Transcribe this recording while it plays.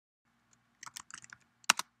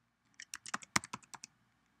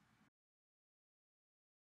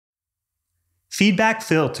Feedback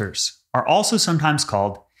filters are also sometimes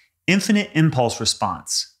called infinite impulse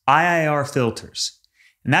response, IIR filters.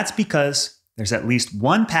 And that's because there's at least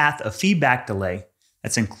one path of feedback delay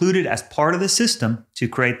that's included as part of the system to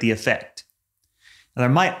create the effect. Now, there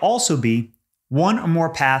might also be one or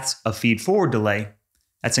more paths of feed-forward delay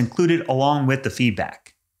that's included along with the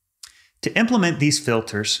feedback. To implement these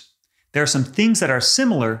filters, there are some things that are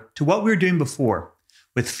similar to what we were doing before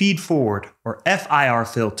with feed-forward or FIR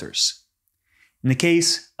filters. In the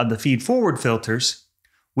case of the feed-forward filters,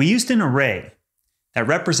 we used an array that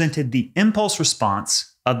represented the impulse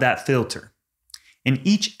response of that filter. And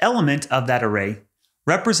each element of that array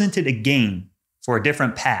represented a gain for a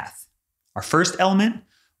different path. Our first element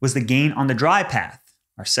was the gain on the dry path.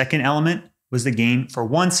 Our second element was the gain for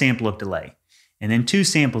one sample of delay, and then 2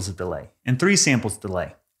 samples of delay, and 3 samples of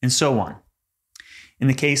delay, and so on. In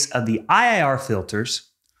the case of the IIR filters,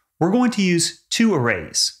 we're going to use 2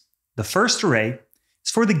 arrays. The first array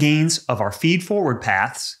is for the gains of our feed-forward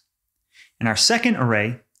paths, and our second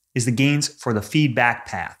array is the gains for the feedback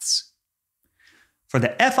paths. For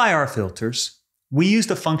the FIR filters, we used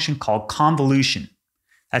a function called convolution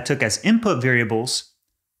that took as input variables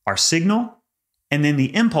our signal and then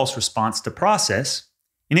the impulse response to process,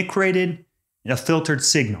 and it created a filtered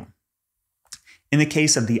signal. In the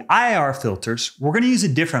case of the IIR filters, we're going to use a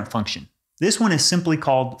different function. This one is simply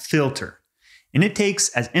called filter, and it takes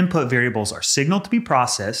as input variables our signal to be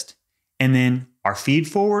processed, and then our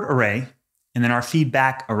feed-forward array, and then our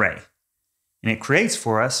feedback array. And it creates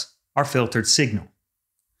for us our filtered signal.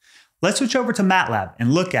 Let's switch over to MATLAB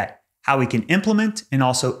and look at how we can implement and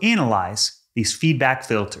also analyze these feedback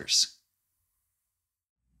filters.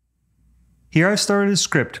 Here I've started a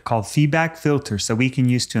script called feedback filters that we can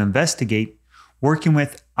use to investigate working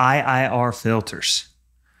with IIR filters.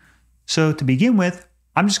 So to begin with,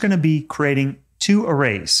 I'm just going to be creating 2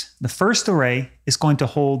 arrays. The first array is going to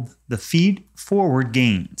hold the feed-forward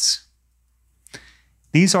gains.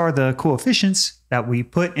 These are the coefficients that we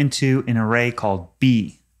put into an array called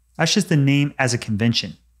B. That's just the name as a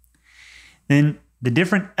convention. Then the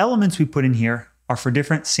different elements we put in here are for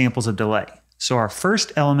different samples of delay. So our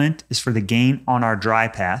first element is for the gain on our dry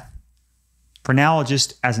path. For now, I'll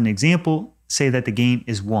just, as an example, say that the gain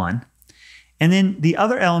is 1. And then the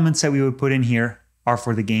other elements that we would put in here are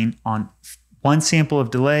for the gain on 1 sample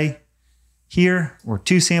of delay. Here, or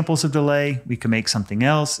 2 samples of delay, we can make something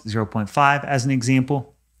else, 0.5 as an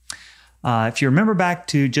example. If you remember back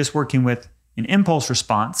to just working with an impulse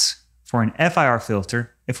response for an FIR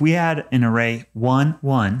filter, if we had an array 1,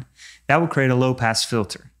 1, that would create a low-pass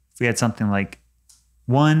filter. If we had something like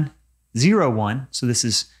 1, 0, 1, so this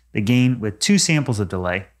is the gain with 2 samples of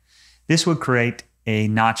delay, this would create a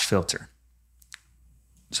notch filter.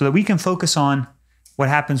 So that we can focus on what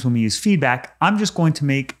happens when we use feedback, I'm just going to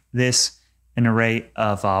make this an array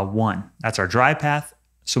of 1. That's our dry path,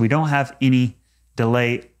 so we don't have any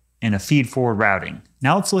delay in a feed-forward routing.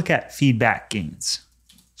 Now let's look at feedback gains.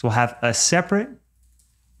 So we'll have a separate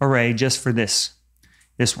array just for this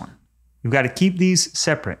one. We've got to keep these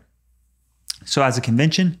separate. So as a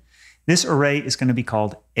convention, this array is going to be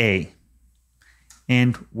called A.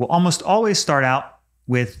 And we'll almost always start out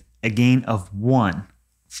with a gain of 1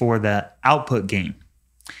 for the output gain.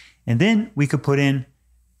 And then we could put in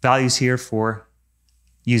values here for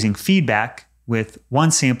using feedback with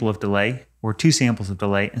 1 sample of delay or 2 samples of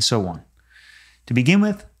delay and so on. To begin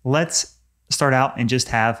with, let's start out and just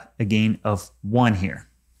have a gain of 1 here.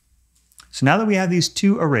 So now that we have these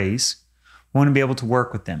 2 arrays, we want to be able to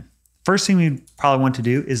work with them. First thing we probably want to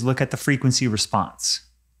do is look at the frequency response.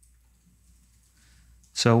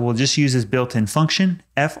 So we'll just use this built-in function,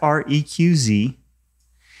 freqz.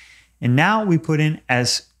 And now we put in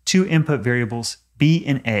as 2 input variables, B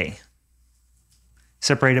and A,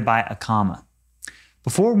 separated by a comma.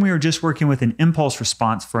 Before, when we were just working with an impulse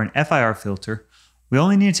response for an FIR filter, we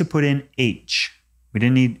only needed to put in H. We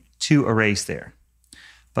didn't need 2 arrays there.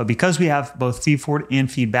 But because we have both feed-forward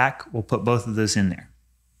and feedback, we'll put both of those in there.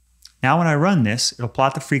 Now when I run this, it'll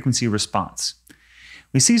plot the frequency response.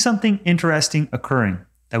 We see something interesting occurring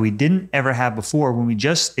that we didn't ever have before when we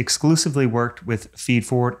just exclusively worked with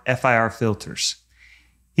feed-forward FIR filters.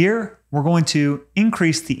 Here, we're going to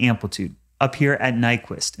increase the amplitude up here at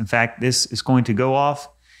Nyquist. In fact, this is going to go off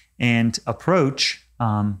and approach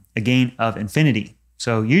a gain of infinity.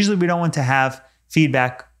 So usually we don't want to have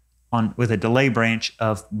feedback with a delay branch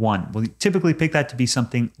of 1. We'll typically pick that to be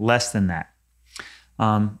something less than that.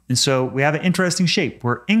 And so we have an interesting shape.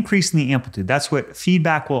 We're increasing the amplitude. That's what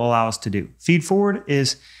feedback will allow us to do. Feed forward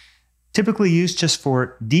is typically used just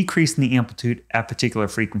for decreasing the amplitude at particular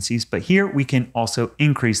frequencies, but here we can also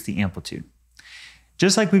increase the amplitude.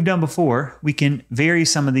 just like we've done before, we can vary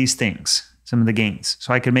some of these things, some of the gains.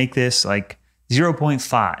 So I could make this like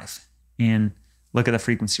 0.5 and look at the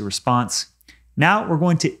frequency response. Now we're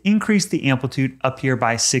going to increase the amplitude up here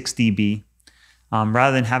by 6 dB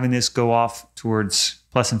rather than having this go off towards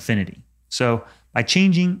plus infinity. So by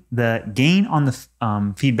changing the gain on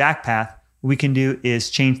the feedback path, what we can do is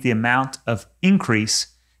change the amount of increase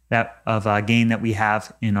of gain that we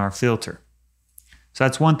have in our filter. So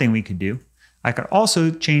that's one thing we could do. I could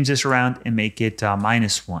also change this around and make it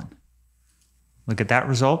 -1. Look at that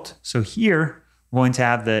result. So here, we're going to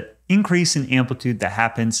have the increase in amplitude that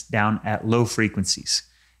happens down at low frequencies,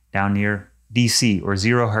 down near DC or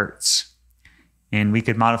 0 hertz. And we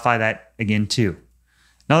could modify that again too.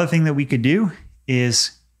 Another thing that we could do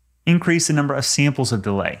is increase the number of samples of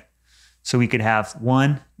delay. So we could have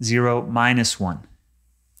 1, 0, -1.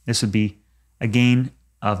 This would be a gain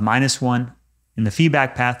of -1 in the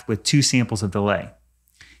feedback path with 2 samples of delay.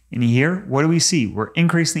 And here, what do we see? We're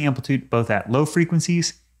increasing the amplitude both at low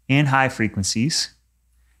frequencies and high frequencies.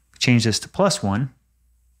 We change this to +1.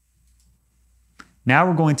 Now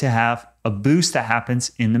we're going to have a boost that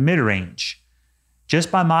happens in the mid-range just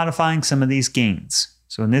by modifying some of these gains.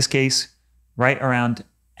 So in this case, right around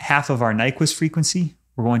half of our Nyquist frequency,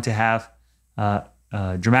 we're going to have a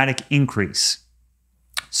dramatic increase.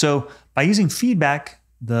 So by using feedback,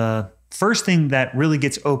 the first thing that really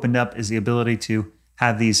gets opened up is the ability to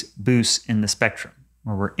have these boosts in the spectrum,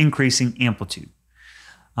 where we're increasing amplitude.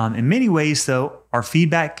 In many ways, though, our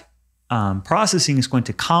feedback processing is going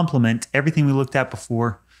to complement everything we looked at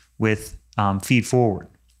before with feed-forward,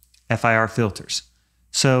 FIR filters.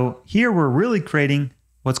 So here we're really creating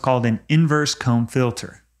what's called an inverse comb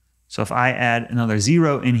filter. So if I add another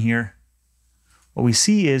 0 in here, what we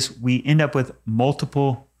see is we end up with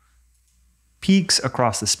multiple peaks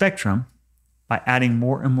across the spectrum. By adding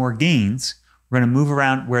more and more gains, we're going to move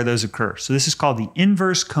around where those occur. So this is called the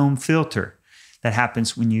inverse comb filter that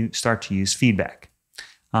happens when you start to use feedback.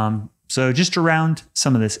 So just to round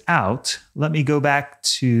some of this out, let me go back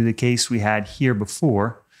to the case we had here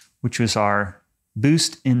before, which was our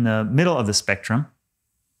boost in the middle of the spectrum.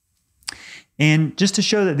 And just to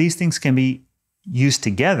show that these things can be used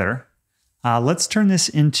together, let's turn this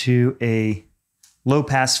into a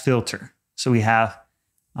low-pass filter. So we have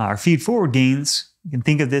our feed-forward gains. You can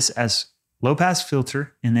think of this as low-pass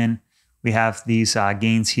filter, and then we have these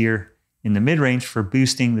gains here in the mid-range for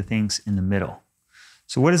boosting the things in the middle.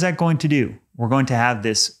 So what is that going to do? We're going to have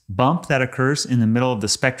this bump that occurs in the middle of the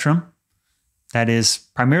spectrum that is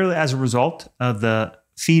primarily as a result of the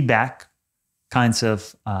feedback kinds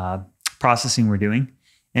of processing we're doing.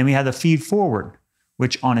 And we have the feed-forward,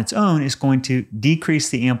 which on its own is going to decrease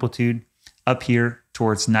the amplitude up here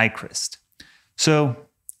towards Nyquist. So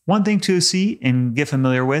one thing to see and get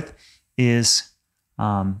familiar with is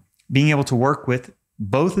being able to work with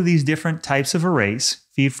both of these different types of arrays,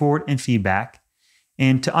 feed-forward and feedback,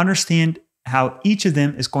 and to understand how each of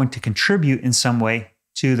them is going to contribute in some way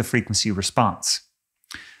to the frequency response.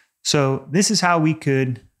 So this is how we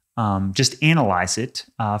could just analyze it.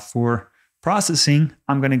 For processing,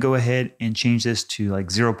 I'm going to go ahead and change this to like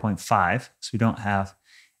 0.5, so we don't have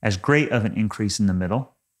as great of an increase in the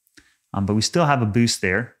middle, but we still have a boost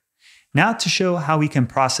there. Now to show how we can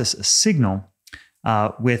process a signal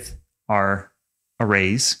with our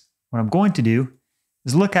arrays, what I'm going to do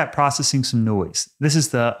is look at processing some noise. This is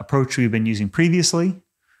the approach we've been using previously,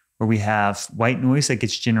 where we have white noise that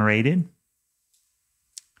gets generated.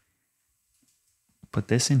 Put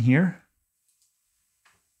this in here.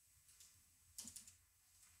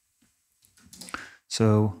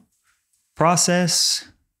 So process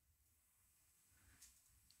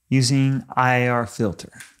using IIR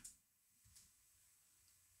filter.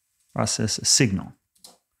 Process a signal.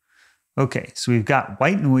 Okay, so we've got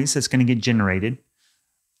white noise that's going to get generated.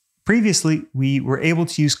 Previously, we were able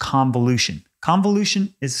to use convolution.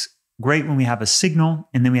 Convolution is great when we have a signal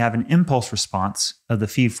and then we have an impulse response of the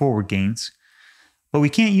feed-forward gains, but we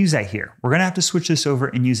can't use that here. We're going to have to switch this over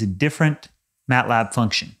and use a different MATLAB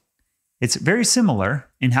function. It's very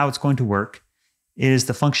similar in how it's going to work. It is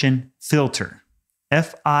the function filter,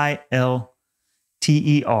 F-I-L-T-E-R.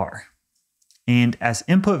 And as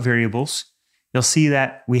input variables, you'll see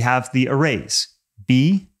that we have the arrays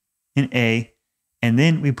B and A, and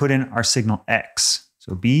then we put in our signal X.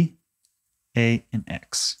 So B, A, and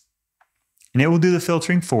X. And it will do the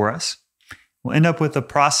filtering for us. We'll end up with a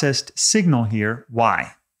processed signal here,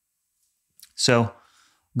 Y. So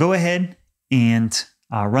go ahead and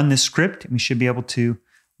run this script, and we should be able to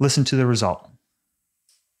listen to the result.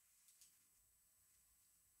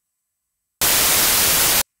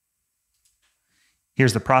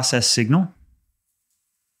 Here's the processed signal.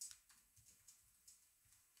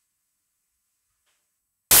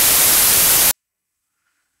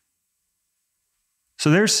 So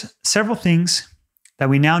there's several things that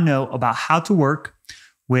we now know about how to work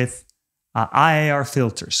with IIR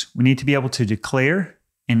filters. We need to be able to declare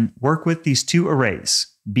and work with these two arrays,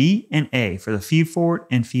 B and A, for the feedforward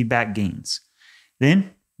and feedback gains. Then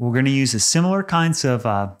we're going to use the similar kinds of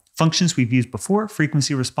functions we've used before,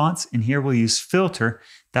 frequency response, and here we'll use filter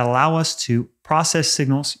that allow us to process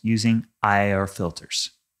signals using IIR filters.